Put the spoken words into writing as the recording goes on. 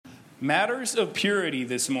Matters of purity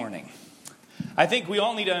this morning. I think we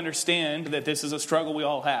all need to understand that this is a struggle we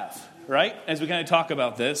all have, right? As we kind of talk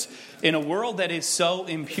about this, in a world that is so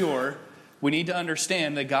impure, we need to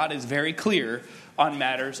understand that God is very clear on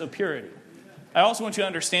matters of purity. I also want you to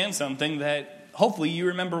understand something that hopefully you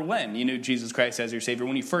remember when you knew Jesus Christ as your Savior,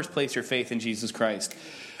 when you first placed your faith in Jesus Christ.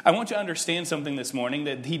 I want you to understand something this morning,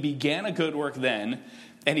 that He began a good work then,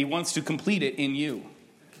 and He wants to complete it in you.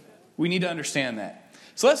 We need to understand that.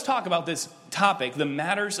 So let's talk about this topic, the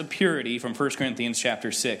matters of purity, from 1 Corinthians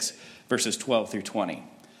chapter 6, verses 12 through 20.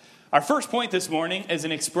 Our first point this morning is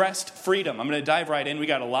an expressed freedom. I'm going to dive right in. We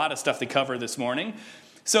got a lot of stuff to cover this morning.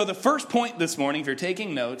 So the first point this morning, if you're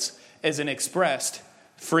taking notes, is an expressed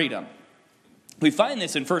freedom. We find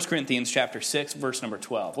this in 1 Corinthians chapter 6, verse number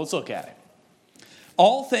 12. Let's look at it.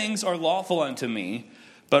 All things are lawful unto me,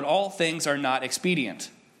 but all things are not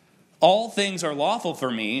expedient. All things are lawful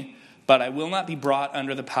for me, but I will not be brought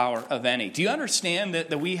under the power of any. Do you understand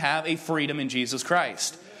that we have a freedom in Jesus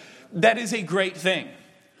Christ? That is a great thing.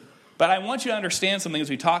 But I want you to understand something as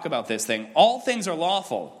we talk about this thing. All things are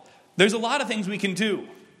lawful. There's a lot of things we can do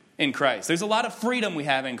in Christ. There's a lot of freedom we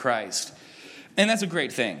have in Christ. And that's a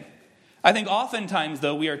great thing. I think oftentimes,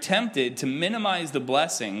 though, we are tempted to minimize the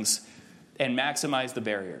blessings and maximize the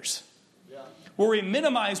barriers. Where we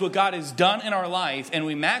minimize what God has done in our life and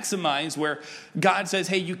we maximize where God says,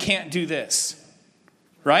 hey, you can't do this.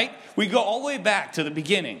 Right? We go all the way back to the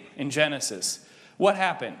beginning in Genesis. What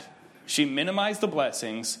happened? She minimized the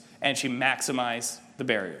blessings and she maximized the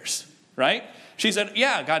barriers. Right? She said,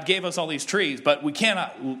 yeah, God gave us all these trees, but we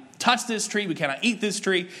cannot touch this tree, we cannot eat this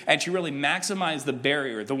tree. And she really maximized the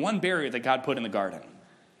barrier, the one barrier that God put in the garden.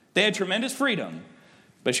 They had tremendous freedom,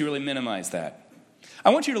 but she really minimized that.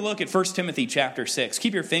 I want you to look at 1 Timothy chapter 6.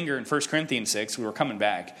 Keep your finger in 1 Corinthians 6. We're coming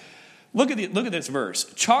back. Look at this verse.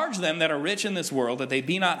 Charge them that are rich in this world that they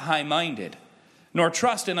be not high-minded, nor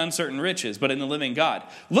trust in uncertain riches, but in the living God.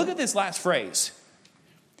 Look at this last phrase.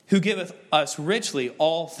 Who giveth us richly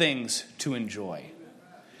all things to enjoy.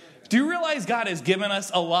 Do you realize God has given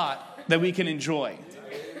us a lot that we can enjoy?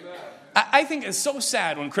 I think it's so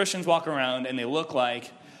sad when Christians walk around and they look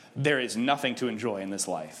like there is nothing to enjoy in this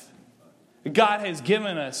life. God has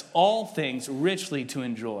given us all things richly to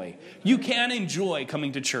enjoy. You can enjoy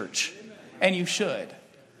coming to church, and you should.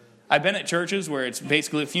 I've been at churches where it's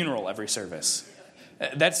basically a funeral every service.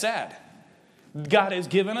 That's sad. God has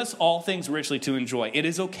given us all things richly to enjoy. It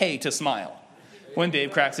is okay to smile when Dave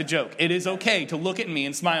cracks a joke. It is okay to look at me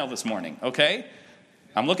and smile this morning, okay?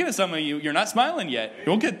 I'm looking at some of you. You're not smiling yet.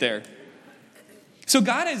 We'll get there. So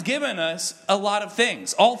God has given us a lot of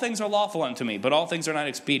things. All things are lawful unto me, but all things are not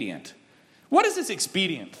expedient. What is this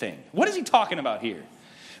expedient thing? What is he talking about here?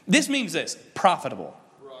 This means this, profitable.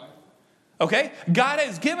 Okay? God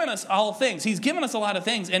has given us all things. He's given us a lot of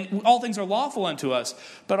things, and all things are lawful unto us,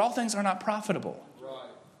 but all things are not profitable.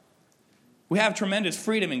 We have tremendous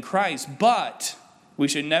freedom in Christ, but we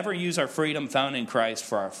should never use our freedom found in Christ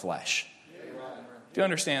for our flesh. Do you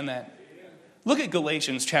understand that? Look at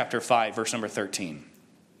Galatians chapter 5, verse number 13.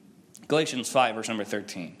 Galatians 5, verse number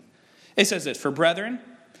 13. It says this, for brethren,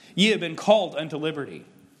 ye have been called unto liberty.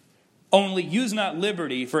 Only use not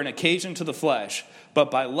liberty for an occasion to the flesh,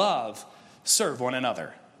 but by love serve one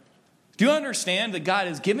another. Do you understand that God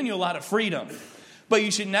has given you a lot of freedom, but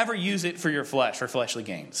you should never use it for your flesh or fleshly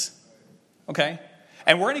gains? Okay?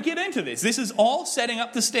 And we're going to get into this. This is all setting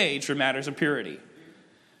up the stage for matters of purity.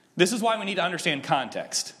 This is why we need to understand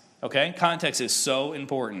context. Okay? Context is so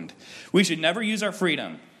important. We should never use our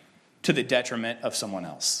freedom to the detriment of someone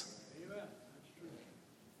else.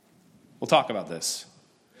 We'll talk about this.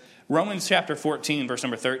 Romans chapter 14, verse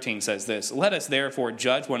number 13 says this, let us therefore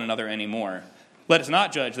judge one another anymore. Let us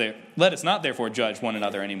not therefore judge one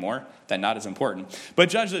another anymore. That not is important. But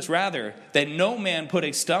judge this rather, that no man put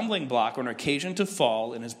a stumbling block or an occasion to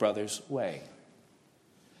fall in his brother's way.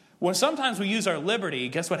 When sometimes we use our liberty,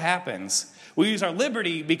 guess what happens? We use our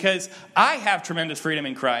liberty because I have tremendous freedom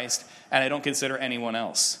in Christ and I don't consider anyone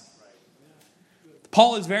else.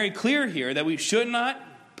 Paul is very clear here that we should not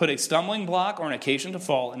put a stumbling block or an occasion to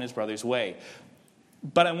fall in his brother's way.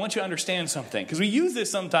 But I want you to understand something, because we use this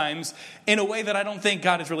sometimes in a way that I don't think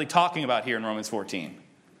God is really talking about here in Romans 14.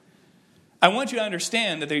 I want you to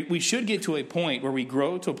understand that we should get to a point where we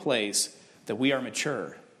grow to a place that we are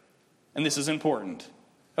mature. And this is important,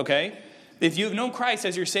 okay? If you have known Christ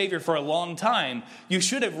as your Savior for a long time, you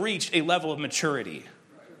should have reached a level of maturity,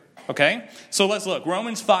 okay? So let's look.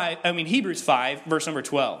 Hebrews 5, verse number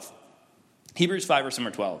 12. Hebrews 5, verse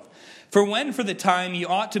number 12. For when for the time ye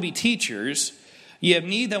ought to be teachers, ye have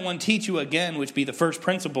need that one teach you again, which be the first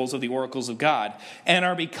principles of the oracles of God, and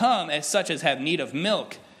are become as such as have need of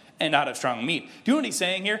milk, and not of strong meat. Do you know what he's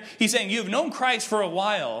saying here? He's saying you have known Christ for a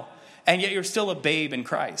while, and yet you're still a babe in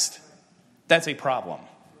Christ. That's a problem.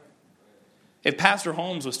 If Pastor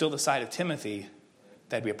Holmes was still the side of Timothy,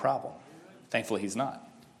 that'd be a problem. Thankfully, he's not.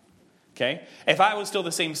 Okay? If I was still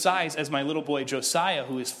the same size as my little boy Josiah,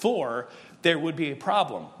 who is 4, there would be a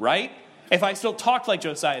problem, right? If I still talked like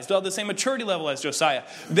Josiah, still had the same maturity level as Josiah,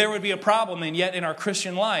 there would be a problem. And yet in our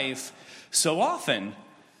Christian life, so often,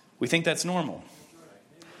 we think that's normal.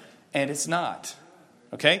 And it's not.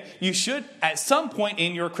 Okay? You should, at some point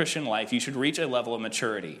in your Christian life, you should reach a level of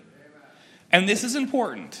maturity. And this is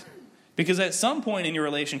important. Because at some point in your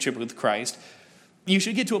relationship with Christ, you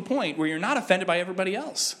should get to a point where you're not offended by everybody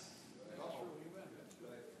else.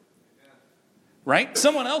 Right?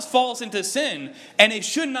 Someone else falls into sin, and it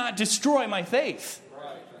should not destroy my faith.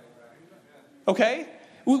 Okay?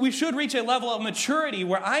 We should reach a level of maturity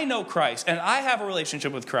where I know Christ, and I have a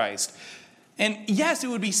relationship with Christ. And yes, it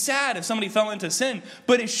would be sad if somebody fell into sin,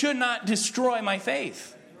 but it should not destroy my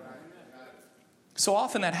faith. So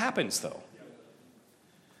often that happens, though.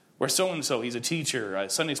 Where so-and-so, he's a teacher, a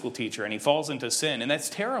Sunday school teacher, and he falls into sin, and that's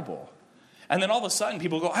terrible. And then all of a sudden,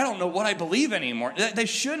 people go, I don't know what I believe anymore. They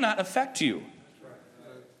should not affect you.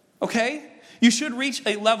 Okay? You should reach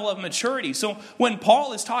a level of maturity. So when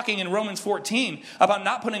Paul is talking in Romans 14 about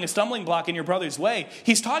not putting a stumbling block in your brother's way,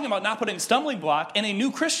 he's talking about not putting a stumbling block in a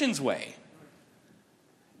new Christian's way.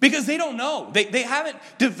 Because they don't know. They haven't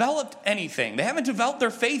developed anything. They haven't developed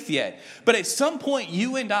their faith yet. But at some point,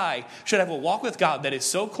 you and I should have a walk with God that is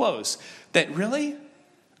so close that really,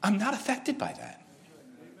 I'm not affected by that.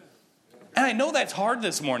 And I know that's hard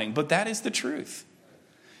this morning, but that is the truth.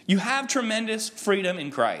 You have tremendous freedom in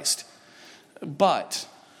Christ, but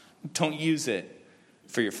don't use it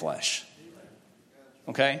for your flesh.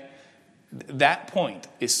 Okay? That point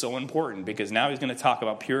is so important because now he's going to talk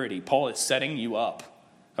about purity. Paul is setting you up.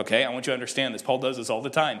 Okay? I want you to understand this. Paul does this all the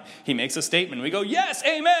time. He makes a statement. We go, yes,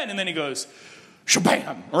 amen. And then he goes,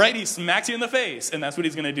 shabam. Right? He smacks you in the face. And that's what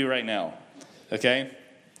he's going to do right now. Okay?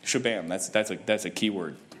 Shabam. That's a key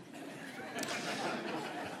word.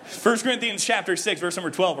 1 Corinthians chapter 6, verse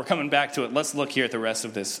number 12, we're coming back to it. Let's look here at the rest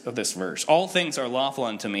of this verse. All things are lawful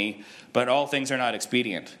unto me, but all things are not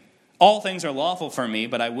expedient. All things are lawful for me,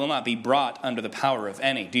 but I will not be brought under the power of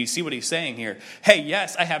any. Do you see what he's saying here? Hey,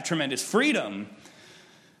 yes, I have tremendous freedom,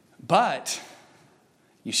 but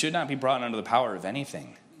you should not be brought under the power of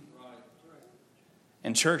anything.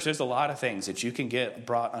 In church, there's a lot of things that you can get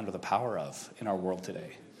brought under the power of in our world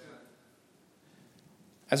today.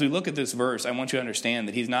 As we look at this verse, I want you to understand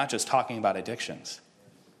that he's not just talking about addictions.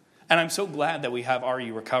 And I'm so glad that we have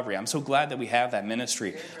RU Recovery. I'm so glad that we have that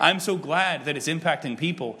ministry. I'm so glad that it's impacting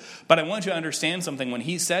people. But I want you to understand something. When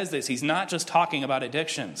he says this, he's not just talking about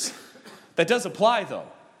addictions. That does apply, though.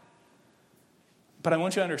 But I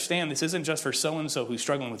want you to understand this isn't just for so-and-so who's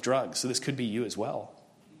struggling with drugs. So this could be you as well.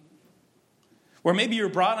 Where maybe you're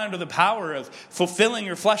brought under the power of fulfilling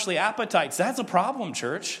your fleshly appetites. That's a problem,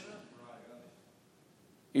 church.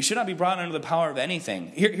 You should not be brought under the power of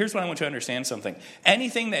anything. Here's what I want you to understand something.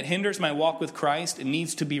 Anything that hinders my walk with Christ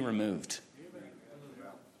needs to be removed.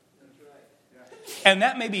 And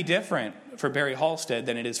that may be different for Barry Halstead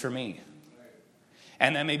than it is for me.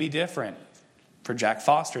 And that may be different for Jack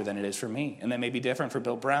Foster than it is for me. And that may be different for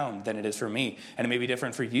Bill Brown than it is for me. And it may be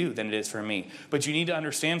different for you than it is for me. But you need to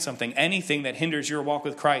understand something. Anything that hinders your walk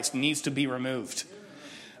with Christ needs to be removed.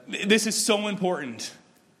 This is so important.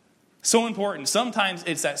 So important. Sometimes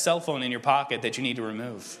it's that cell phone in your pocket that you need to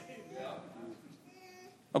remove.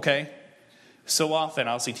 Okay? So often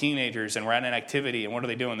I'll see teenagers and we're at an activity and what are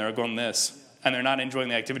they doing? They're going this. And they're not enjoying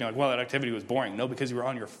the activity. I'm like, well, that activity was boring. No, because you were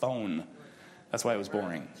on your phone. That's why it was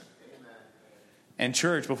boring. And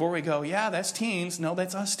church, before we go, yeah, that's teens. No,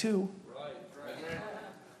 that's us too.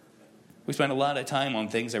 We spend a lot of time on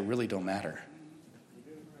things that really don't matter.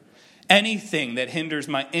 Anything that hinders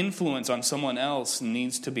my influence on someone else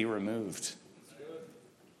needs to be removed.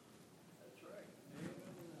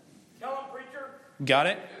 Got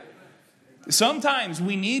it? Sometimes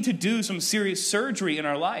we need to do some serious surgery in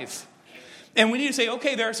our life. And we need to say,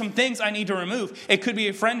 okay, there are some things I need to remove. It could be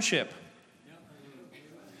a friendship.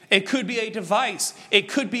 It could be a device. It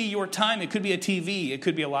could be your time. It could be a TV. It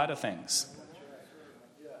could be a lot of things.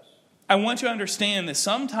 I want you to understand that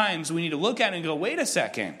sometimes we need to look at it and go, wait a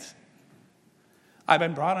second. I've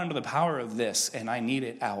been brought under the power of this, and I need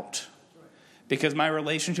it out. Because my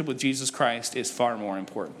relationship with Jesus Christ is far more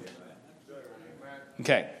important.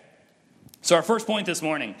 Okay. So our first point this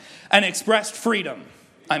morning, an expressed freedom.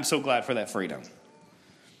 I'm so glad for that freedom.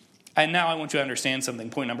 And now I want you to understand something.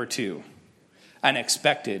 Point number 2, an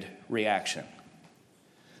expected reaction.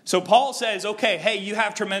 So Paul says, okay, hey, you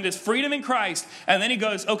have tremendous freedom in Christ. And then he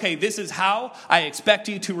goes, okay, this is how I expect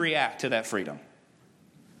you to react to that freedom.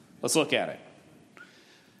 Let's look at it.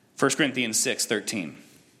 1 Corinthians 6:13.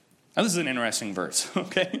 Now this is an interesting verse,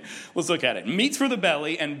 okay? Let's look at it. Meats for the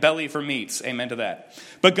belly and belly for meats. Amen to that.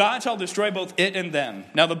 But God shall destroy both it and them.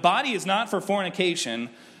 Now the body is not for fornication,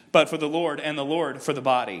 but for the Lord, and the Lord for the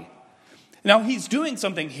body. Now he's doing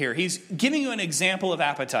something here. He's giving you an example of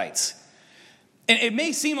appetites. And it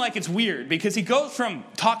may seem like it's weird because he goes from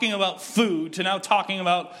talking about food to now talking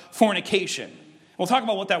about fornication. We'll talk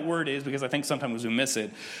about what that word is because I think sometimes we miss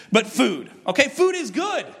it. But food, okay? Food is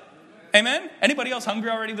good. Amen? Anybody else hungry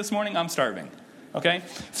already this morning? I'm starving. Okay?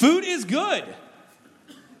 Food is good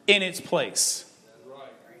in its place.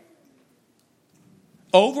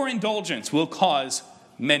 Overindulgence will cause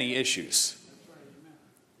many issues.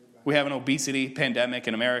 We have an obesity pandemic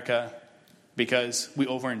in America because we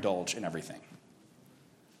overindulge in everything.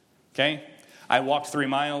 Okay? I walked 3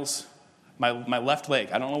 miles. My left leg,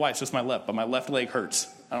 I don't know why it's just my left, but my left leg hurts.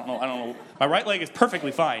 I don't know. My right leg is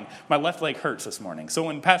perfectly fine. My left leg hurts this morning. So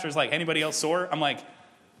when pastor's like, anybody else sore? I'm like,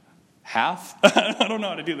 half? I don't know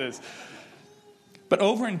how to do this. But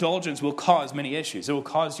overindulgence will cause many issues. It will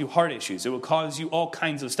cause you heart issues. It will cause you all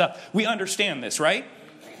kinds of stuff. We understand this, right?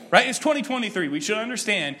 Right? It's 2023. We should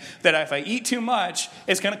understand that if I eat too much,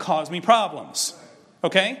 it's going to cause me problems.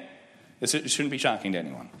 Okay? It shouldn't be shocking to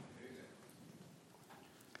anyone.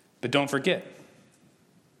 But don't forget,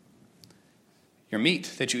 your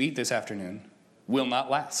meat that you eat this afternoon will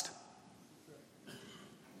not last.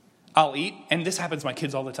 I'll eat, and this happens to my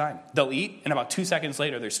kids all the time. They'll eat, and about 2 seconds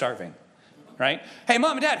later, they're starving. Right? Hey,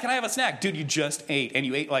 Mom and Dad, can I have a snack? Dude, you just ate, and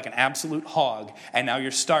you ate like an absolute hog, and now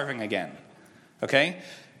you're starving again. Okay?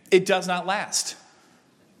 It does not last.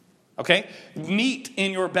 Okay? Meat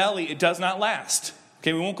in your belly, it does not last.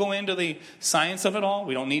 Okay, we won't go into the science of it all.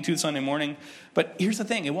 We don't need to Sunday morning. But here's the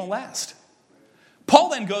thing, it won't last. Paul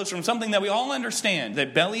then goes from something that we all understand,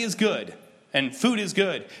 that belly is good and food is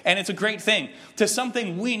good, and it's a great thing, to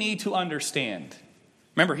something we need to understand.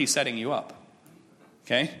 Remember, he's setting you up.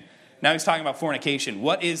 Okay? Now he's talking about fornication.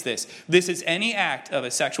 What is this? This is any act of a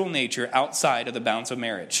sexual nature outside of the bounds of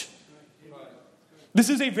marriage. This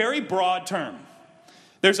is a very broad term.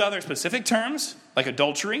 There's other specific terms, like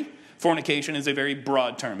adultery. Fornication is a very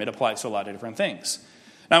broad term. It applies to a lot of different things.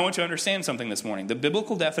 Now, I want you to understand something this morning. The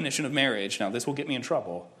biblical definition of marriage, now this will get me in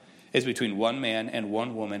trouble, is between one man and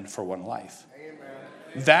one woman for one life.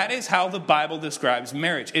 Amen. That is how the Bible describes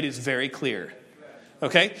marriage. It is very clear.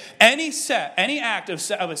 Okay? Any act of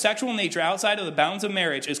a sexual nature outside of the bounds of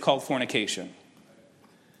marriage is called fornication.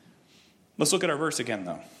 Let's look at our verse again,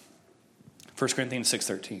 though. 1 Corinthians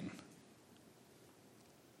 6:13.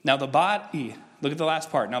 Now the body, look at the last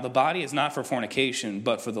part. Now the body is not for fornication,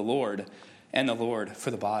 but for the Lord, and the Lord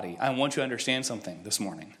for the body. I want you to understand something this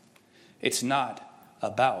morning. It's not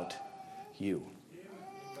about you.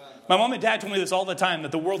 My mom and dad told me this all the time,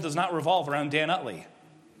 that the world does not revolve around Dan Utley.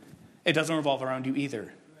 It doesn't revolve around you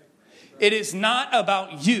either. It is not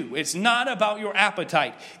about you. It's not about your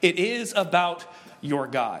appetite. It is about your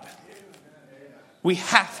God. We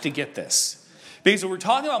have to get this. Because when we're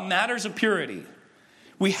talking about matters of purity,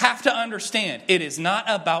 we have to understand it is not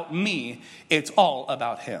about me. It's all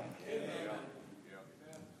about him.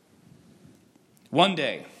 One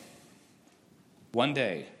day,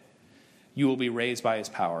 you will be raised by his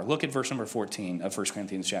power. Look at verse number 14 of 1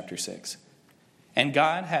 Corinthians chapter 6. And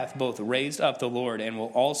God hath both raised up the Lord and will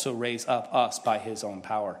also raise up us by his own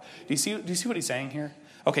power. Do you see what he's saying here?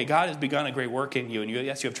 Okay, God has begun a great work in you, and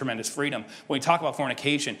yes, you have tremendous freedom. When we talk about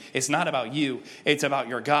fornication, it's not about you, it's about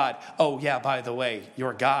your God. Oh, yeah, by the way,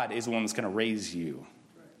 your God is the one that's going to raise you.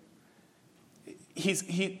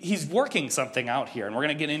 He's working something out here, and we're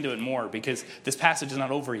going to get into it more because this passage is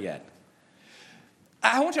not over yet.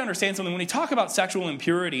 I want you to understand something. When we talk about sexual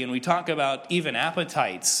impurity and we talk about even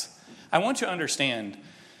appetites, I want you to understand,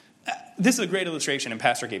 this is a great illustration, and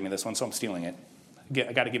Pastor gave me this one, so I'm stealing it.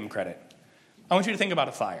 I got to give him credit. I want you to think about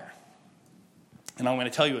a fire. And I'm going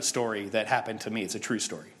to tell you a story that happened to me. It's a true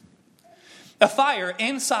story. A fire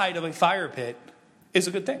inside of a fire pit is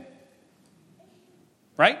a good thing.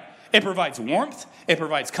 Right? It provides warmth. It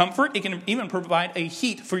provides comfort. It can even provide a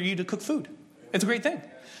heat for you to cook food. It's a great thing.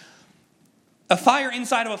 A fire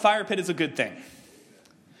inside of a fire pit is a good thing.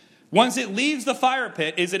 Once it leaves the fire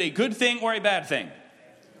pit, is it a good thing or a bad thing?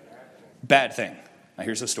 Bad thing. Now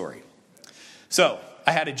here's the story. So,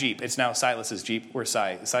 I had a Jeep. It's now Silas's Jeep. Where's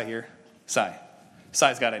Cy? Is Cy here? Cy.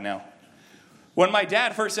 Cy's got it now. When my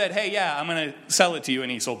dad first said, hey, yeah, I'm going to sell it to you, and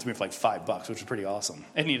he sold it to me for like $5, which was pretty awesome.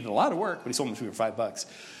 It needed a lot of work, but he sold it to me for $5.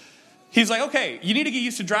 He's like, okay, you need to get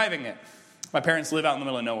used to driving it. My parents live out in the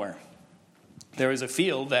middle of nowhere. There was a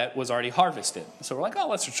field that was already harvested. So we're like, oh,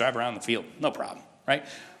 let's just drive around the field. No problem, right?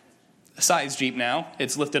 A size Jeep now.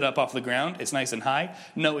 It's lifted up off the ground. It's nice and high.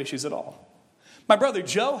 No issues at all. My brother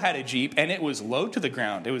Joe had a Jeep, and it was low to the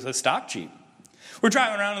ground. It was a stock Jeep. We're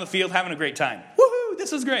driving around in the field, having a great time. Woohoo,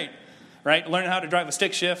 this is great, right? Learning how to drive a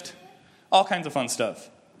stick shift, all kinds of fun stuff.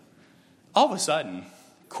 All of a sudden,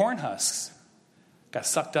 corn husks got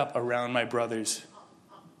sucked up around my brother's.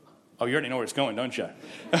 Oh, you already know where it's going, don't you?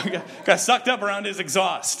 Got sucked up around his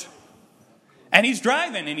exhaust. And he's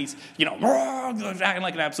driving, and he's, acting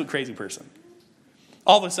like an absolute crazy person.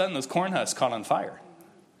 All of a sudden, those corn husks caught on fire.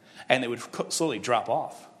 And they would slowly drop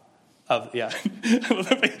off of,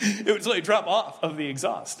 it would slowly drop off of the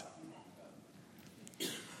exhaust.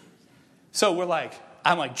 So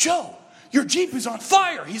I'm like, Joe, your Jeep is on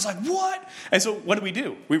fire. He's like, what? And so what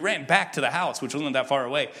do? We ran back to the house, which wasn't that far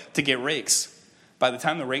away, to get rakes. By the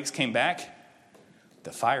time the rakes came back,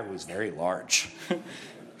 the fire was very large.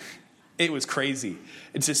 It was crazy.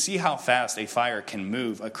 And to see how fast a fire can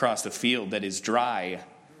move across a field that is dry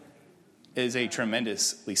is a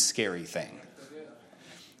tremendously scary thing.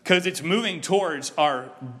 Because it's moving towards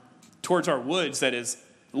our woods that is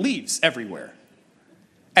leaves everywhere.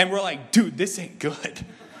 And we're like, dude, this ain't good.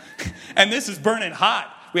 And this is burning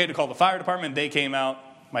hot. We had to call the fire department. They came out.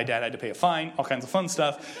 My dad had to pay a fine, all kinds of fun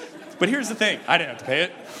stuff. But here's the thing. I didn't have to pay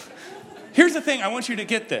it. Here's the thing. I want you to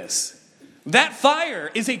get this. That fire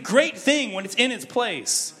is a great thing when it's in its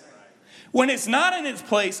place. When it's not in its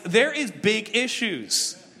place, there is big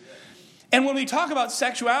issues. And when we talk about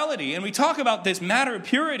sexuality and we talk about this matter of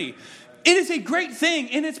purity, it is a great thing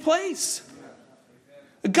in its place.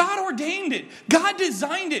 God ordained it. God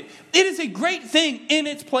designed it. It is a great thing in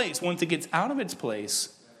its place. Once it gets out of its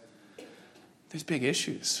place, there's big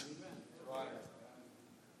issues.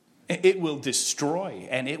 It will destroy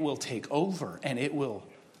and it will take over and it will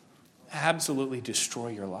absolutely destroy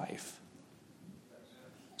your life.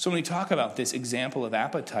 So when we talk about this example of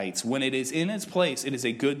appetites, when it is in its place, it is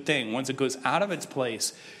a good thing. Once it goes out of its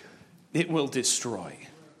place, it will destroy.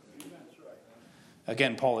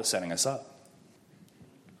 Again, Paul is setting us up.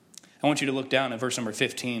 I want you to look down at verse number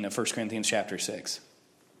 15 of 1 Corinthians chapter 6.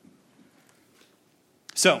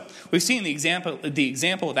 So, we've seen the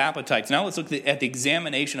example of appetites. Now let's look at the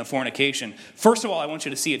examination of fornication. First of all, I want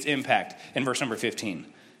you to see its impact in verse number 15.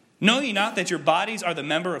 Know ye not that your bodies are the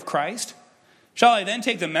member of Christ? Shall I then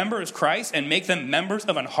take the member of Christ and make them members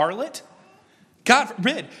of an harlot? God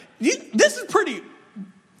forbid. This is pretty,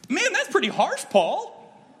 man, that's pretty harsh,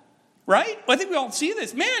 Paul. Right? I think we all see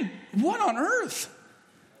this. Man, what on earth?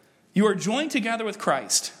 You are joined together with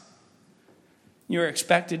Christ. You are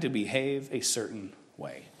expected to behave a certain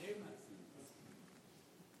way.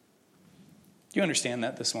 Do you understand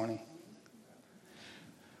that this morning?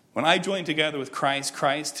 When I join together with Christ,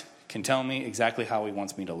 Christ can tell me exactly how he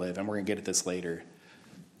wants me to live, and we're going to get at this later.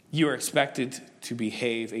 You are expected to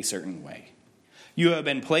behave a certain way. You have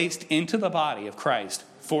been placed into the body of Christ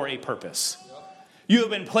for a purpose. You have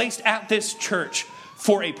been placed at this church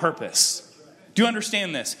for a purpose. Do you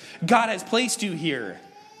understand this? God has placed you here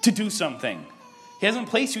to do something. He hasn't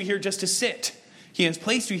placed you here just to sit. He has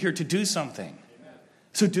placed you here to do something.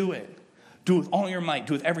 So do it. Do it with all your might.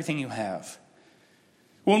 Do it with everything you have.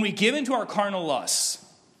 When we give into our carnal lusts,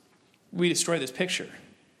 we destroy this picture.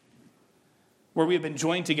 Where we have been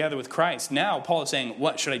joined together with Christ. Now, Paul is saying,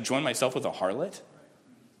 what, should I join myself with a harlot?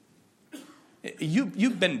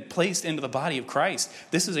 You've been placed into the body of Christ.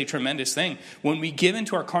 This is a tremendous thing. When we give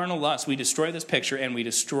into our carnal lusts, we destroy this picture and we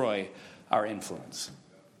destroy our influence.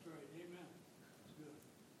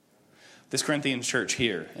 This Corinthians church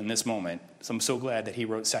here, in this moment, so I'm so glad that he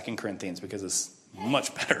wrote 2 Corinthians because it's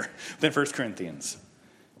much better than 1 Corinthians.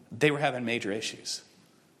 They were having major issues.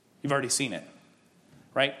 You've already seen it,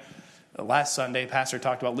 right? Last Sunday, Pastor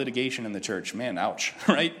talked about litigation in the church. Man, ouch,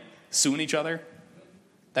 right? Suing each other.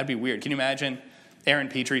 That'd be weird. Can you imagine Aaron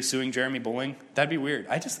Petrie suing Jeremy Bowling? That'd be weird.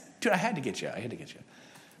 I had to get you.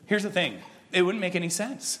 Here's the thing. It wouldn't make any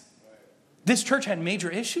sense. This church had major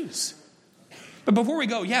issues. But before we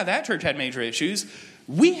go, yeah, that church had major issues.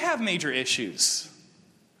 We have major issues.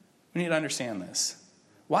 We need to understand this.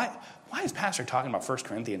 Why is Pastor talking about 1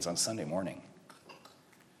 Corinthians on Sunday morning?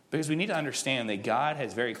 Because we need to understand that God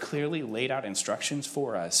has very clearly laid out instructions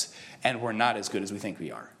for us, and we're not as good as we think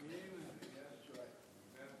we are.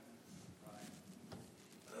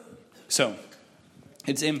 So,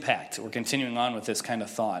 its impact. We're continuing on with this kind of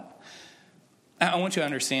thought. I want you to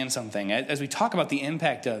understand something. As we talk about the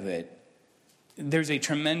impact of it, there's a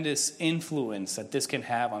tremendous influence that this can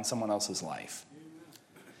have on someone else's life.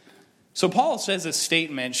 So Paul says a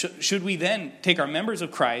statement, should we then take our members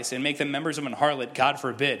of Christ and make them members of an harlot? God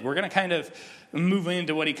forbid. We're going to kind of move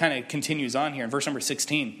into what he kind of continues on here in verse number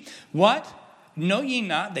 16. What? Know ye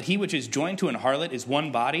not that he which is joined to an harlot is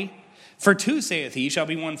one body? For two, saith he, shall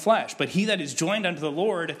be one flesh. But he that is joined unto the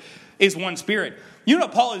Lord is one spirit. You know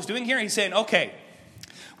what Paul is doing here? He's saying, okay,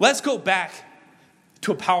 let's go back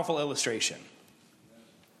to a powerful illustration.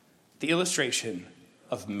 The illustration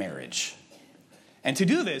of marriage. And to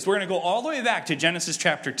do this, we're going to go all the way back to Genesis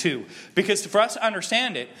chapter 2. Because for us to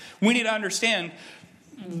understand it, we need to understand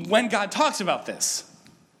when God talks about this.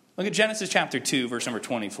 Look at Genesis chapter 2, verse number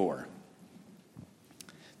 24.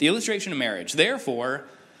 The illustration of marriage. Therefore,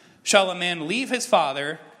 shall a man leave his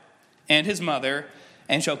father and his mother,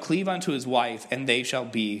 and shall cleave unto his wife, and they shall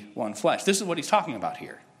be one flesh. This is what he's talking about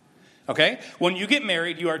here. Okay? When you get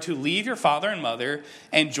married, you are to leave your father and mother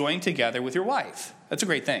and join together with your wife. That's a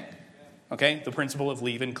great thing. Okay? The principle of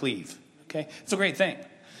leave and cleave. Okay? It's a great thing.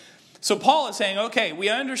 So Paul is saying, okay, we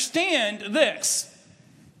understand this.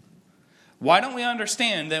 Why don't we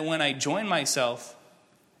understand that when I join myself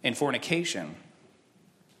in fornication,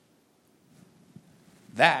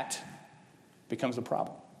 that becomes a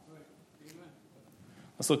problem?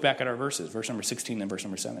 Let's look back at our verses, verse number 16 and verse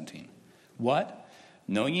number 17. What?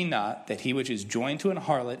 Know ye not that he which is joined to an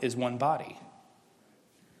harlot is one body?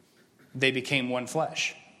 They became one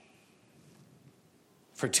flesh.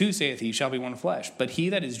 For two, saith he, shall be one flesh. But he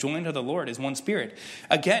that is joined to the Lord is one spirit.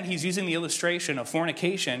 Again, he's using the illustration of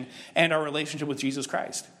fornication and our relationship with Jesus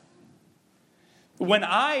Christ. When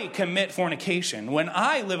I commit fornication, when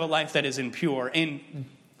I live a life that is impure in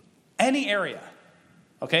any area,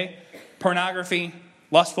 okay, pornography,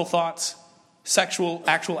 lustful thoughts, sexual,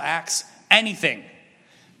 actual acts, anything,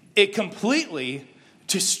 it completely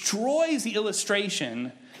destroys the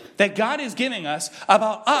illustration that God is giving us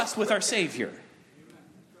about us with our Savior.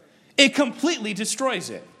 It completely destroys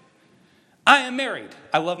it. I am married.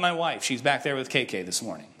 I love my wife. She's back there with KK this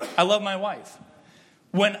morning. I love my wife.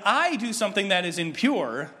 When I do something that is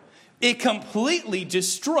impure, it completely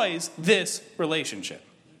destroys this relationship.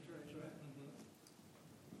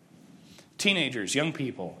 Teenagers, young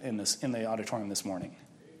people in the auditorium this morning.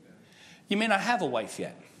 You may not have a wife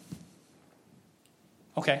yet.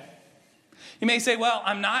 Okay. You may say, well,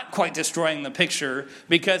 I'm not quite destroying the picture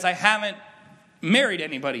because I haven't married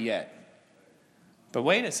anybody yet. But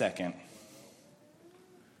wait a second.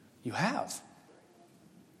 You have.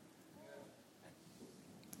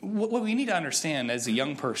 What we need to understand as a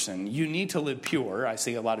young person, you need to live pure. I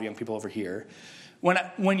see a lot of young people over here.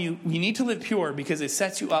 When you need to live pure because it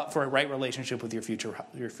sets you up for a right relationship with your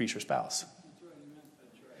future spouse.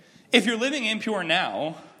 If you're living impure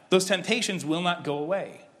now, those temptations will not go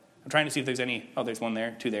away. I'm trying to see if there's any. Oh, there's one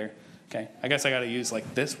there, two there. Okay, I guess I got to use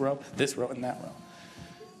like this row, and that row.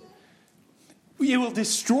 You will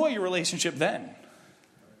destroy your relationship then.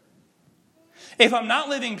 If I'm not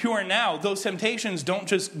living pure now, those temptations don't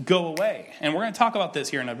just go away. And we're going to talk about this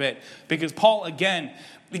here in a bit because Paul, again,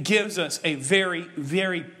 gives us a very,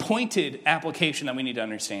 very pointed application that we need to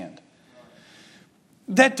understand.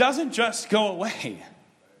 That doesn't just go away.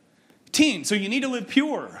 Teens, so you need to live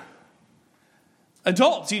pure.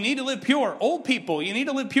 Adults, you need to live pure. Old people, you need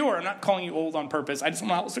to live pure. I'm not calling you old on purpose. I just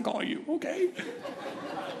want else to call you, okay?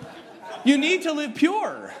 You need to live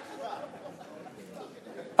pure.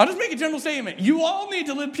 I'll just make a general statement. You all need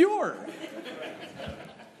to live pure.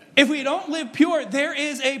 If we don't live pure, there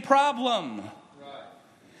is a problem.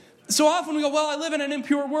 So often we go, well, I live in an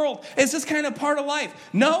impure world. It's just kind of part of life.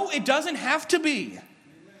 No, it doesn't have to be.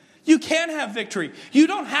 You can have victory. You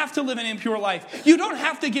don't have to live an impure life. You don't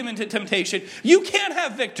have to give into temptation. You can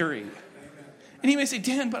have victory. And you may say,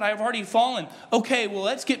 Dan, but I've already fallen. Okay, well,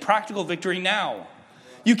 let's get practical victory now.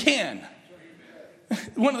 You can.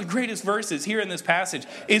 One of the greatest verses here in this passage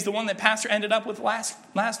is the one that Pastor ended up with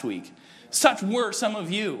last week. Such were some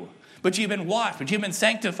of you, but you've been washed, but you've been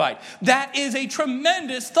sanctified. That is a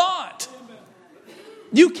tremendous thought.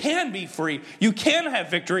 You can be free. You can have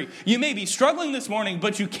victory. You may be struggling this morning,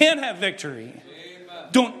 but you can have victory. Amen.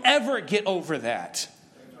 Don't ever get over that.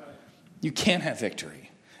 You can have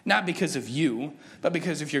victory. Not because of you, but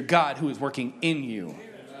because of your God who is working in you.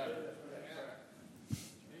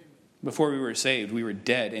 Before we were saved, we were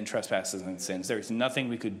dead in trespasses and sins. There is nothing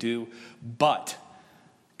we could do but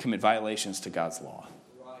commit violations to God's law.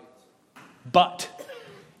 But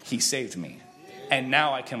he saved me, and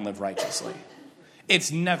now I can live righteously.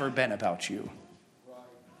 It's never been about you.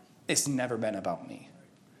 It's never been about me.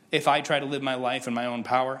 If I try to live my life in my own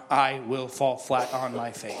power, I will fall flat on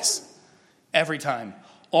my face. Every time,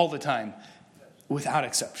 all the time, without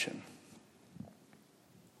exception.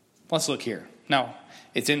 Let's look here. Now,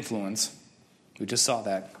 its influence, we just saw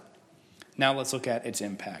that. Now let's look at its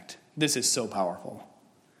impact. This is so powerful.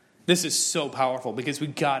 This is so powerful because we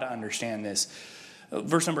got to understand this.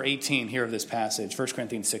 Verse number 18 here of this passage, 1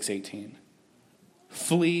 Corinthians 6:18.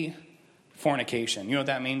 Flee fornication. You know what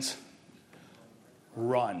that means?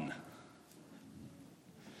 Run.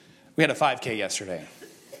 We had a 5K yesterday.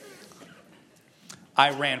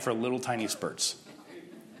 I ran for little tiny spurts.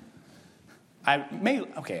 I'm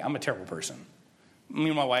a terrible person. Me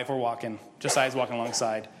and my wife were walking. Josiah's walking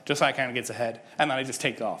alongside. Josiah kind of gets ahead. And then I just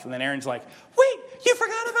take off. And then Aaron's like, wait, you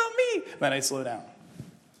forgot about me. And then I slow down.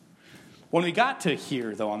 When we got to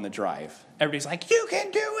here, though, on the drive, everybody's like, you can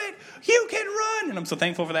do it. You can run. And I'm so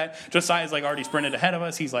thankful for that. Josiah's like already sprinted ahead of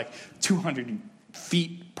us. He's like 200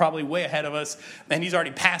 feet, probably way ahead of us. And he's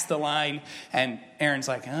already passed the line. And Aaron's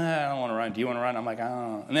like, I don't want to run. Do you want to run? I'm like,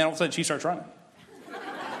 oh. And then all of a sudden she starts running.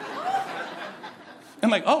 I'm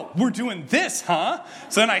like, oh, we're doing this, huh?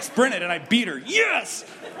 So then I sprinted and I beat her. Yes!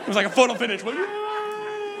 It was like a photo finish. Like,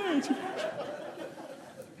 yeah!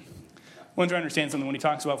 Want to understand something when he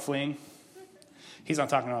talks about fleeing? He's not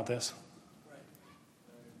talking about this.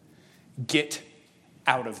 Get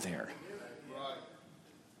out of there.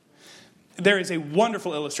 There is a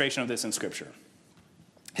wonderful illustration of this in Scripture.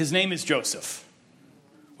 His name is Joseph,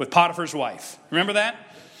 with Potiphar's wife. Remember that?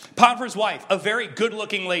 Potiphar's wife, a very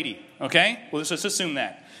good-looking lady, okay? Well, let's just assume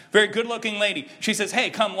that. Very good-looking lady. She says, hey,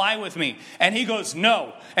 come lie with me. And he goes,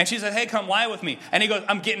 no. And she says, hey, come lie with me. And he goes,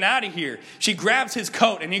 I'm getting out of here. She grabs his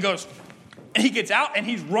coat, and he goes, and he gets out, and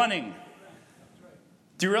he's running.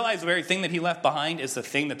 Do you realize the very thing that he left behind is the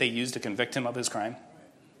thing that they used to convict him of his crime?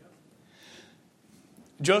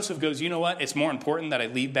 Joseph goes, you know what? It's more important that I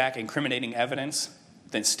leave back incriminating evidence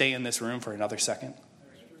than stay in this room for another second.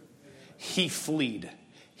 He fled.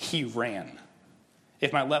 He ran.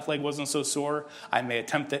 If my left leg wasn't so sore, I may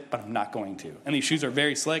attempt it, but I'm not going to. And these shoes are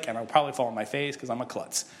very slick, and I'll probably fall on my face because I'm a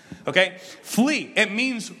klutz. Okay? Flee. It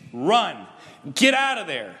means run. Get out of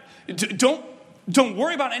there. Don't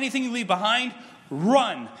worry about anything you leave behind.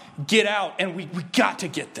 Run. Get out. And we got to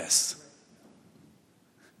get this.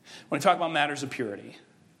 When I talk about matters of purity,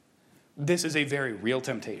 this is a very real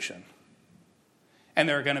temptation. And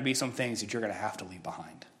there are going to be some things that you're going to have to leave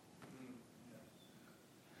behind.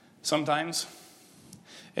 Sometimes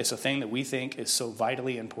it's a thing that we think is so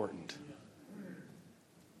vitally important.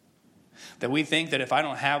 That we think that if I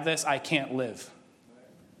don't have this, I can't live.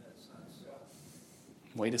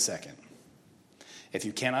 Wait a second. If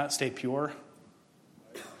you cannot stay pure,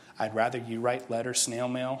 I'd rather you write letters, snail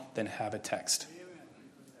mail, than have a text.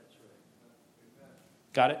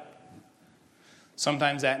 Got it?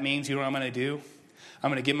 Sometimes that means, you know what I'm going to do? I'm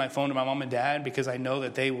going to give my phone to my mom and dad because I know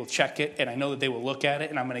that they will check it and I know that they will look at it.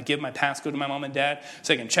 And I'm going to give my passcode to my mom and dad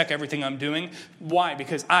so they can check everything I'm doing. Why?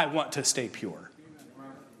 Because I want to stay pure.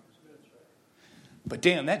 But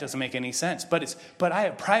damn, that doesn't make any sense. But I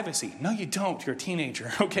have privacy. No, you don't. You're a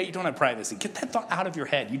teenager. Okay, you don't have privacy. Get that thought out of your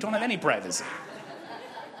head. You don't have any privacy.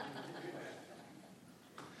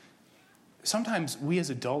 Sometimes we as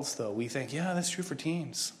adults, though, we think, yeah, that's true for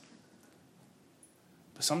teens.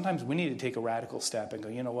 But sometimes we need to take a radical step and go,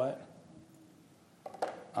 you know what?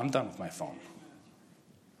 I'm done with my phone.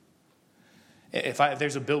 If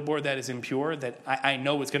there's a billboard that is impure that I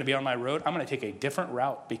know it's going to be on my road, I'm going to take a different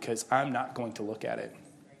route because I'm not going to look at it.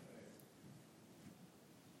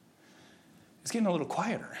 It's getting a little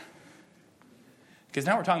quieter. Because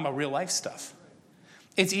now we're talking about real life stuff.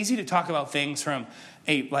 It's easy to talk about things from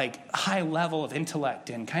a high level of intellect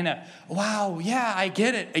and kind of, wow, yeah, I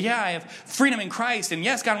get it. Yeah, I have freedom in Christ. And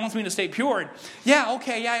yes, God wants me to stay pure. And yeah,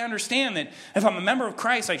 okay, yeah, I understand that if I'm a member of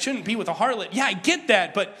Christ, I shouldn't be with a harlot. Yeah, I get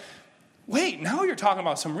that. But wait, now you're talking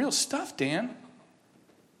about some real stuff, Dan.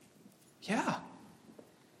 Yeah.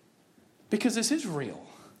 Because this is real.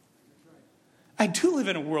 I do live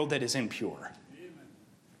in a world that is impure.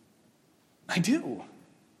 I do.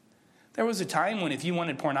 There was a time when if you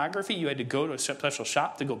wanted pornography, you had to go to a special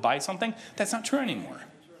shop to go buy something. That's not true anymore.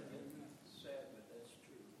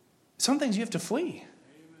 Some things you have to flee.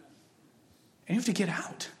 And you have to get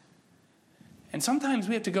out. And sometimes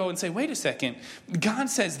we have to go and say, wait a second, God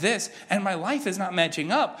says this, and my life is not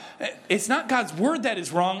matching up. It's not God's word that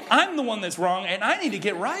is wrong. I'm the one that's wrong, and I need to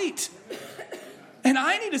get right. And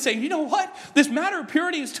I need to say, you know what? This matter of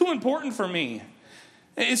purity is too important for me.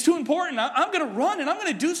 It's too important. I'm going to run and I'm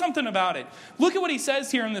going to do something about it. Look at what he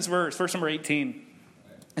says here in this verse number 18.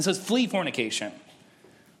 It says, flee fornication.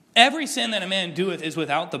 Every sin that a man doeth is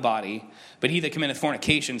without the body, but he that committeth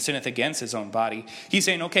fornication sinneth against his own body. He's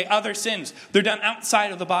saying, okay, other sins, they're done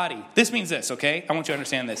outside of the body. This means this, okay? I want you to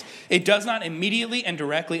understand this. It does not immediately and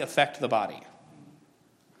directly affect the body.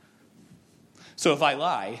 So if I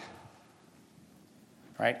lie,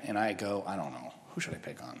 right, and I go, I don't know, who should I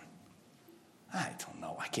pick on? I don't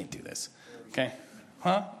know. I can't do this. Okay?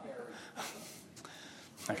 Huh?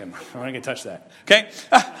 Okay, I'm not going to touch that. Okay?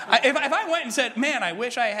 If I went and said, man, I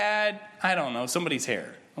wish I had, I don't know, somebody's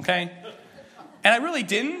hair. Okay? And I really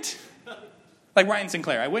didn't. Like Ryan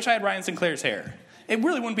Sinclair. I wish I had Ryan Sinclair's hair. It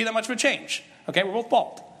really wouldn't be that much of a change. Okay? We're both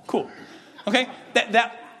bald. Cool. Okay?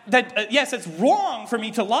 Yes, it's wrong for me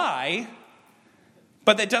to lie,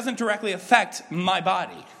 but that doesn't directly affect my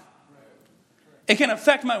body. It can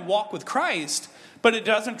affect my walk with Christ, but it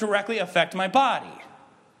doesn't directly affect my body.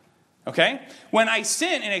 Okay? When I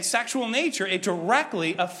sin in a sexual nature, it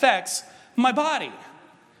directly affects my body.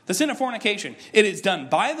 The sin of fornication, it is done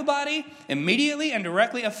by the body, immediately and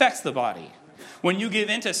directly affects the body. When you give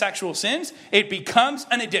in to sexual sins, it becomes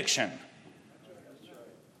an addiction.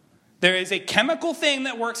 There is a chemical thing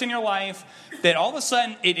that works in your life that all of a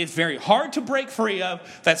sudden it is very hard to break free of.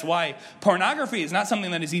 That's why pornography is not something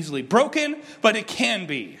that is easily broken, but it can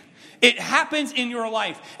be. It happens in your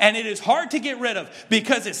life, and it is hard to get rid of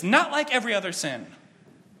because it's not like every other sin.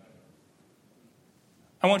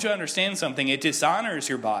 I want you to understand something. It dishonors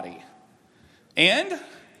your body, and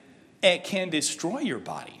it can destroy your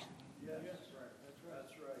body. Yes,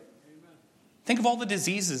 that's right. Amen. Think of all the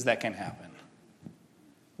diseases that can happen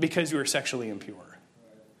because you are sexually impure.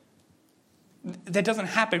 That doesn't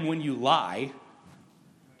happen when you lie,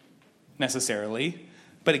 necessarily,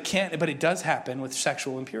 but it does happen with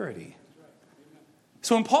sexual impurity.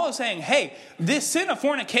 So when Paul is saying, hey, this sin of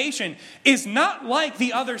fornication is not like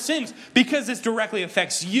the other sins because this directly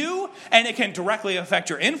affects you, and it can directly affect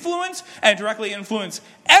your influence and directly influence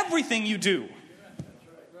everything you do.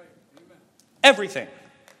 Everything.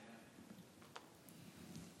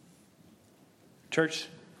 Church,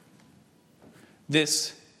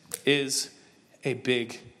 this is a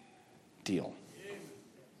big deal.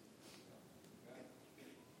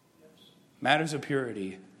 Matters of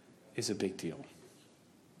purity is a big deal.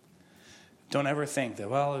 Don't ever think that,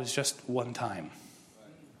 well, it was just one time.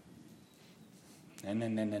 No.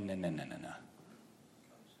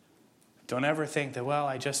 Don't ever think that, well,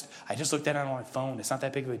 I just looked at it on my phone. It's not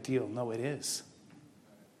that big of a deal. No, it is.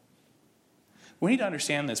 We need to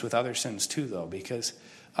understand this with other sins too, though, because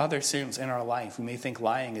other sins in our life, we may think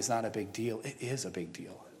lying is not a big deal. It is a big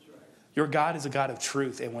deal. Your God is a God of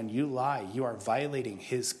truth, and when you lie, you are violating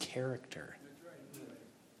his character.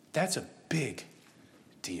 That's a big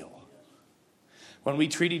deal. When we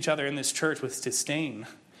treat each other in this church with disdain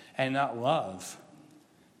and not love,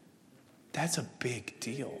 that's a big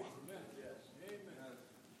deal.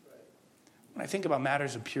 When I think about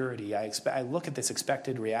matters of purity, I look at this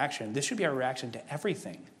expected reaction. This should be our reaction to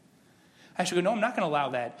everything. I should go, no, I'm not going to allow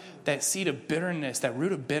that seed of bitterness, that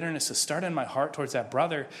root of bitterness to start in my heart towards that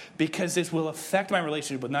brother, because this will affect my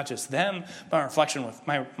relationship with not just them, but my reflection with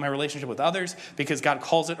my relationship with others, because God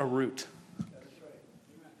calls it a root.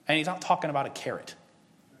 And he's not talking about a carrot.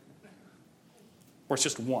 Or it's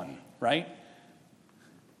just one, right?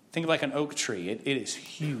 Think of like an oak tree. It is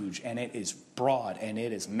huge, and it is broad, and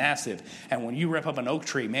it is massive. And when you rip up an oak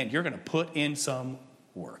tree, man, you're going to put in some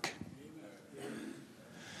work.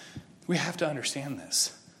 We have to understand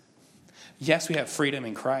this. Yes, we have freedom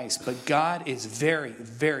in Christ, but God is very,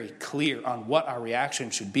 very clear on what our reaction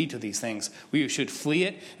should be to these things. We should flee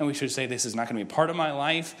it, and we should say, this is not going to be a part of my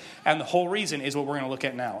life. And the whole reason is what we're going to look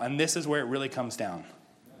at now. And this is where it really comes down.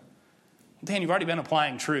 Dan, you've already been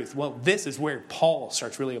applying truth. Well, this is where Paul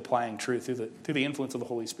starts really applying truth through the influence of the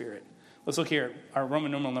Holy Spirit. Let's look here at our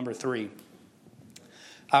Roman numeral number 3.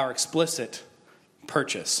 Our explicit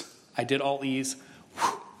purchase. I did all these.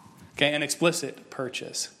 Okay, an explicit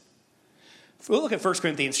purchase. We'll look at 1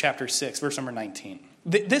 Corinthians chapter 6, verse number 19.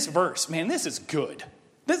 This verse, man, this is good.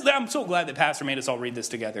 I'm so glad that Pastor made us all read this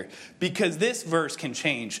together, because this verse can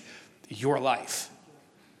change your life.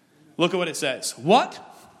 Look at what it says. What?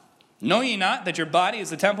 Know ye not that your body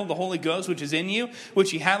is the temple of the Holy Ghost, which is in you,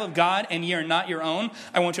 which ye have of God, and ye are not your own?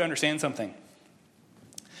 I want you to understand something.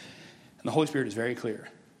 And the Holy Spirit is very clear.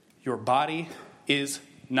 Your body is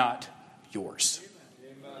not yours.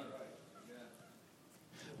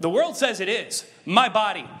 The world says it is. My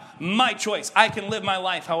body, my choice. I can live my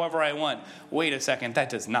life however I want. Wait a second, that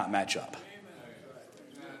does not match up.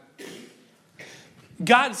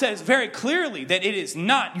 God says very clearly that it is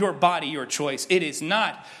not your body, your choice. It is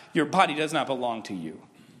not, your body does not belong to you.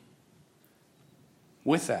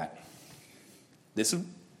 With that, this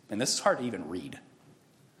is hard to even read.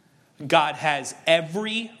 God has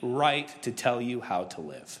every right to tell you how to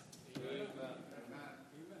live.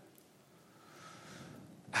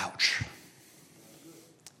 Ouch.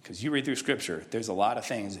 Because you read through Scripture, there's a lot of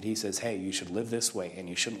things that he says, hey, you should live this way and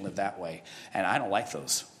you shouldn't live that way. And I don't like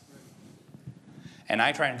those. And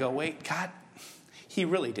I try and go, wait, God, he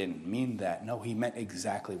really didn't mean that. No, he meant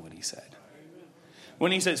exactly what he said.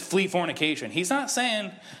 When he says flee fornication, he's not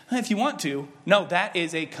saying if you want to. No, that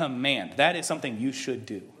is a command. That is something you should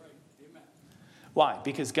do. Why?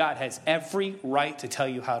 Because God has every right to tell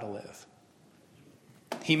you how to live.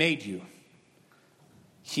 He made you.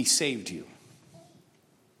 He saved you.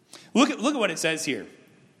 Look at what it says here.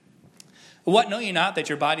 What, know ye not that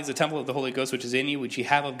your body is a temple of the Holy Ghost, which is in you, which ye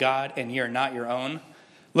have of God, and ye are not your own?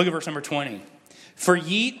 Look at verse number 20. For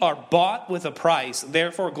ye are bought with a price,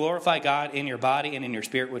 therefore glorify God in your body and in your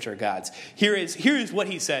spirit, which are God's. Here is what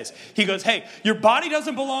he says. He goes, hey, your body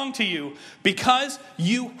doesn't belong to you because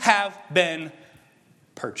you have been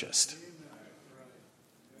purchased.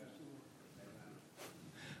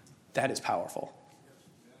 That is powerful.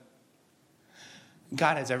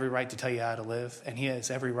 God has every right to tell you how to live, and he has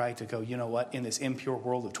every right to go, you know what, in this impure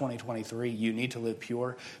world of 2023, you need to live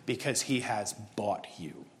pure because he has bought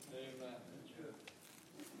you. Amen.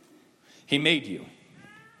 He made you.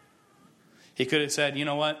 He could have said, you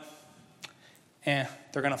know what, they're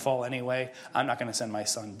going to fall anyway. I'm not going to send my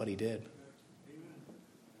son, but he did.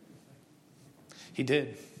 He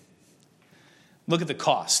did. Look at the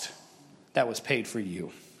cost that was paid for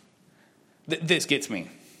you. This gets me.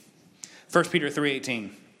 1 Peter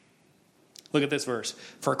 3:18. Look at this verse.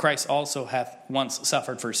 For Christ also hath once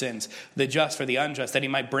suffered for sins, the just for the unjust, that he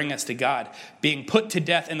might bring us to God, being put to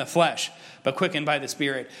death in the flesh, but quickened by the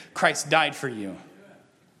Spirit. Christ died for you.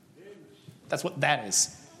 That's what that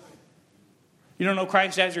is. You don't know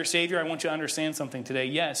Christ as your Savior? I want you to understand something today.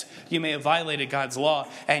 Yes, you may have violated God's law,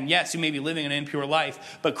 and yes, you may be living an impure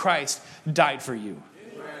life, but Christ died for you.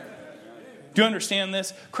 Do you understand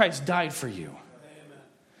this? Christ died for you.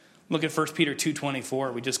 Look at 1 Peter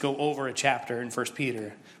 2:24. We just go over a chapter in 1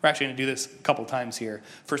 Peter. We're actually going to do this a couple times here.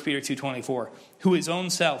 1 Peter 2:24. Who his own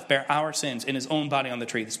self bare our sins in his own body on the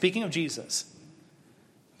tree. Speaking of Jesus.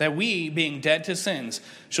 That we, being dead to sins,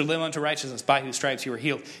 should live unto righteousness, by whose stripes you were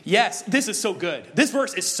healed. Yes, this is so good. This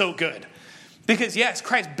verse is so good. Because yes,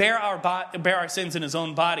 Christ bare our sins in his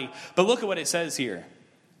own body. But look at what it says here.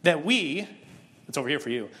 That we, it's over here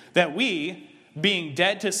for you. That we, being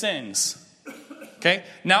dead to sins. Okay,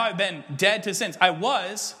 now I've been dead to sins. I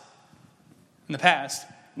was in the past.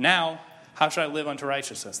 Now, how should I live unto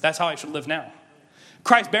righteousness? That's how I should live now.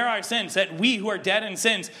 Christ bare our sins, that we who are dead in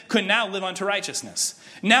sins could now live unto righteousness.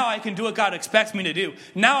 Now I can do what God expects me to do.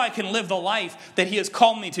 Now I can live the life that he has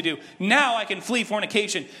called me to do. Now I can flee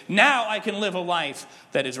fornication. Now I can live a life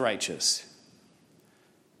that is righteous.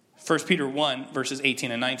 1 Peter 1, verses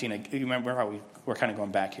 18 and 19. You remember how we're kind of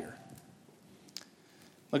going back here.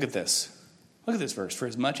 Look at this. Look at this verse. For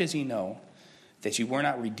as much as ye know that you were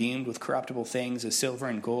not redeemed with corruptible things as silver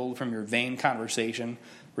and gold from your vain conversation,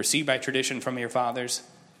 received by tradition from your fathers.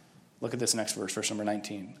 Look at this next verse, verse number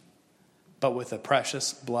 19. But with the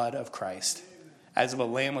precious blood of Christ, as of a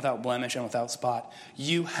lamb without blemish and without spot,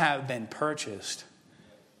 you have been purchased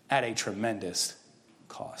at a tremendous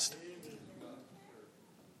cost.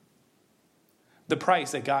 The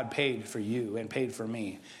price that God paid for you and paid for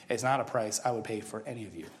me is not a price I would pay for any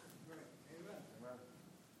of you.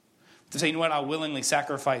 To say, you know what, I'll willingly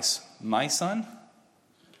sacrifice my son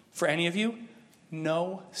for any of you?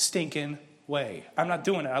 No stinking way. I'm not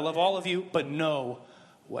doing it. I love all of you, but no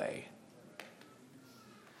way.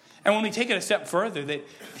 And when we take it a step further, that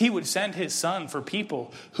he would send his son for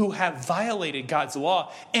people who have violated God's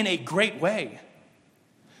law in a great way.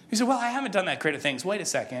 You say, well, I haven't done that great of things. Wait a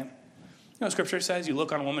second. You know what Scripture says? You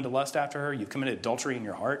look on a woman to lust after her, you've committed adultery in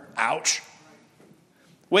your heart. Ouch.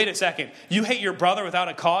 Wait a second. You hate your brother without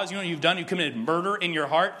a cause. You know what you've done? You committed murder in your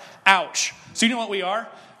heart. Ouch. So you know what we are?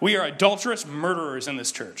 We are adulterous murderers in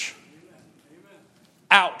this church.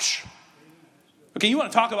 Ouch. Okay, you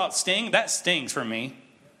want to talk about sting? That stings for me.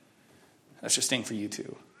 That should sting for you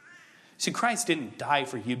too. See, Christ didn't die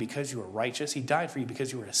for you because you were righteous. He died for you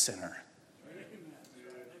because you were a sinner.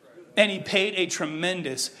 And he paid a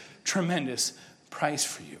tremendous, tremendous price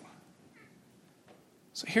for you.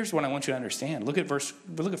 So here's what I want you to understand. Look at 1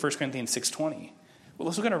 Corinthians 6:20. Well,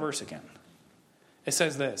 let's look at our verse again. It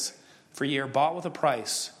says this, for ye are bought with a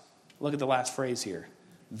price. Look at the last phrase here.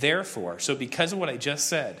 Therefore, so because of what I just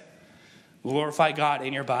said, glorify God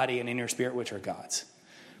in your body and in your spirit, which are God's.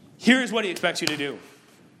 Here's what he expects you to do.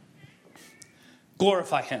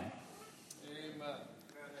 Glorify him. Amen.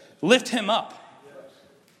 Lift him up.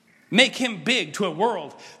 Make him big to a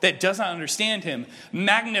world that does not understand him.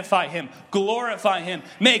 Magnify him. Glorify him.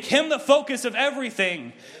 Make him the focus of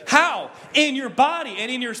everything. How? In your body and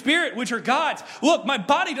in your spirit, which are God's. Look, my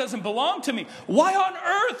body doesn't belong to me. Why on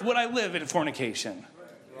earth would I live in fornication?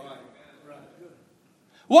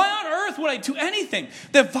 Why on earth would I do anything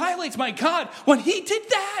that violates my God when he did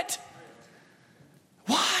that?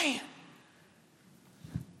 Why?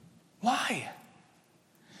 Why?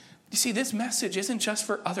 You see, this message isn't just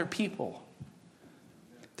for other people.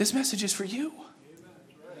 This message is for you.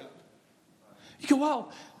 You go,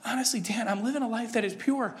 well, honestly, Dan, I'm living a life that is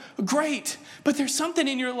pure. Great. But there's something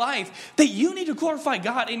in your life that you need to glorify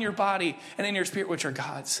God in your body and in your spirit, which are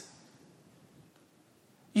God's.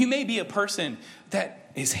 You may be a person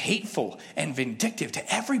that is hateful and vindictive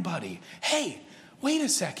to everybody. Hey, wait a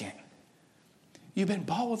second. You've been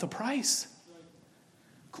bought with a price.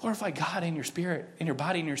 Glorify God in your spirit, in your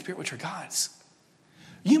body and your spirit, which are God's.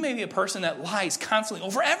 You may be a person that lies constantly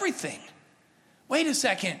over everything. Wait a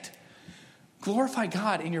second. Glorify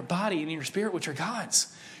God in your body and in your spirit, which are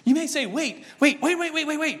God's. You may say, wait.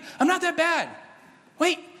 I'm not that bad.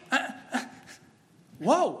 Wait.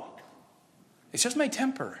 Whoa. It's just my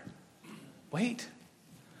temper. Wait.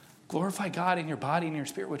 Glorify God in your body and your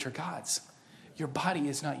spirit, which are God's. Your body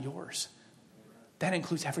is not yours. That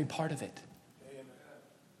includes every part of it.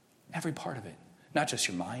 Every part of it. Not just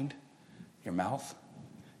your mind, your mouth,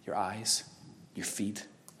 your eyes, your feet,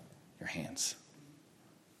 your hands.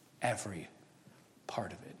 Every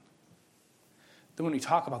part of it. Then when we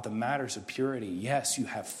talk about the matters of purity, yes, you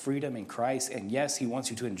have freedom in Christ, and yes, he wants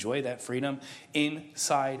you to enjoy that freedom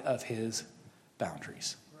inside of his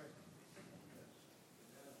boundaries.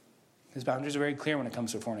 His boundaries are very clear when it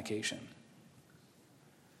comes to fornication.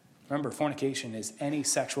 Remember, fornication is any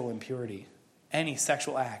sexual impurity, any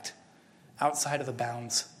sexual act outside of the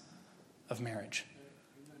bounds of marriage.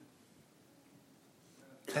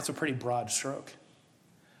 That's a pretty broad stroke.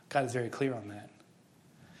 God is very clear on that.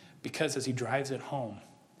 Because as he drives it home,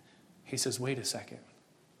 he says, wait a second.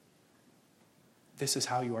 This is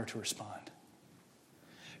how you are to respond.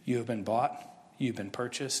 You have been bought. You've been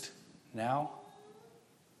purchased. Now,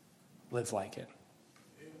 live like it.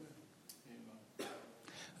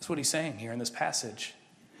 That's what he's saying here in this passage.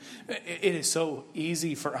 It is so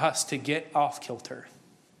easy for us to get off kilter.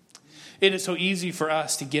 It is so easy for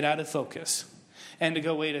us to get out of focus and to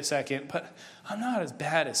go, wait a second, but I'm not as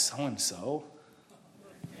bad as so-and-so.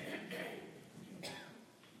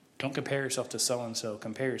 Don't compare yourself to so-and-so.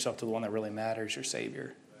 Compare yourself to the one that really matters, your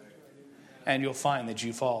Savior. And you'll find that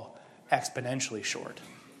you fall exponentially short.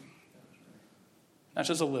 Not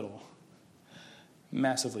just a little,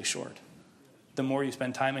 massively short. The more you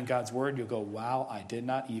spend time in God's word, you'll go, wow, I did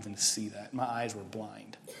not even see that. My eyes were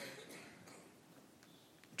blind.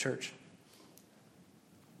 Church,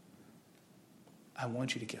 I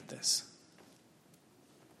want you to get this.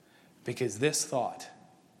 Because this thought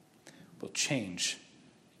will change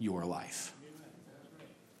your life.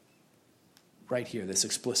 Right here, this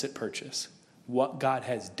explicit purchase. What God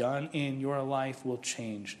has done in your life will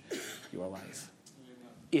change your life.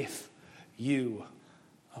 If you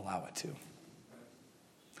allow it to.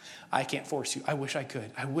 I can't force you. I wish I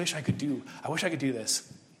could. I wish I could do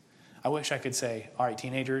this. I wish I could say, all right,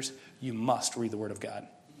 teenagers, you must read the Word of God.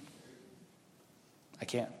 I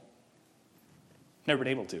can't. Never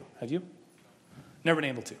been able to. Have you? Never been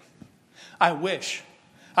able to. I wish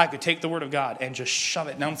I could take the Word of God and just shove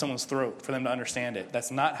it down someone's throat for them to understand it. That's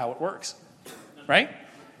not how it works. Right?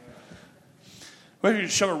 Whether you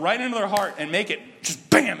shove it right into their heart and make it just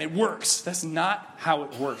bam, it works. That's not how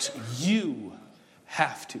it works. You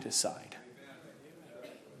have to decide.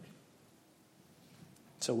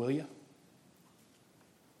 So will you?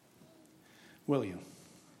 Will you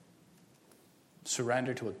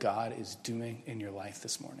surrender to what God is doing in your life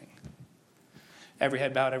this morning? Every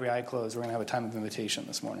head bowed, every eye closed. We're going to have a time of invitation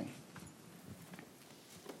this morning.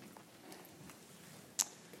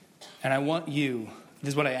 And I want you, this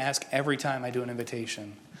is what I ask every time I do an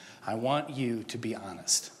invitation. I want you to be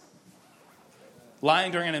honest.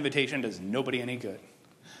 Lying during an invitation does nobody any good.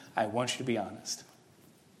 I want you to be honest.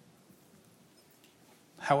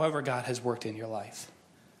 However God has worked in your life,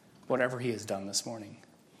 whatever he has done this morning.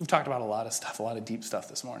 We've talked about a lot of stuff, a lot of deep stuff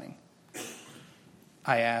this morning.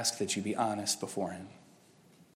 I ask that you be honest before him.